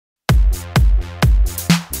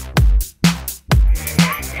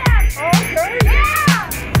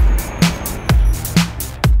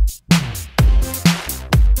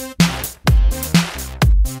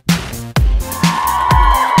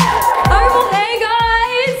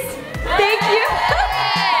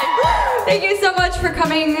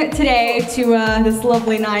coming today to this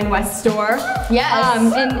lovely 9 West store.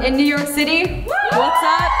 Yes. In New York City. What's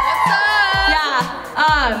up? What's up?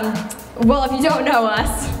 Yeah. Well, if you don't know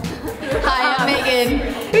us. Hi, I'm Megan.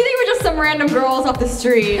 We think we're just some random girls off the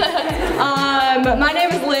street. My name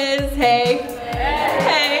is Liz. Hey.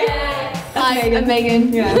 Hey. Hi, I'm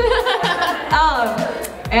Megan. Yeah.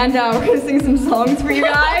 And we're gonna sing some songs for you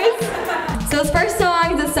guys. So this first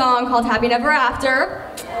song is a song called Happy Never After.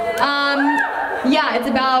 Yeah, it's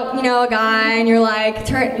about, you know, a guy and you're like,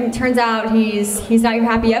 turns out he's not your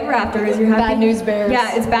happy ever after, is your happy... Bad News Bears.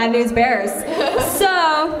 Yeah, it's Bad News Bears.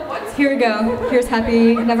 So, here we go. Here's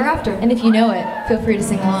Happy Never After. And if you know it, feel free to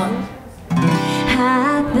sing along.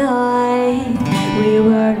 I thought we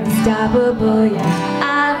were unstoppable, yeah,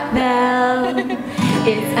 I felt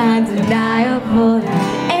it's undeniable, yeah.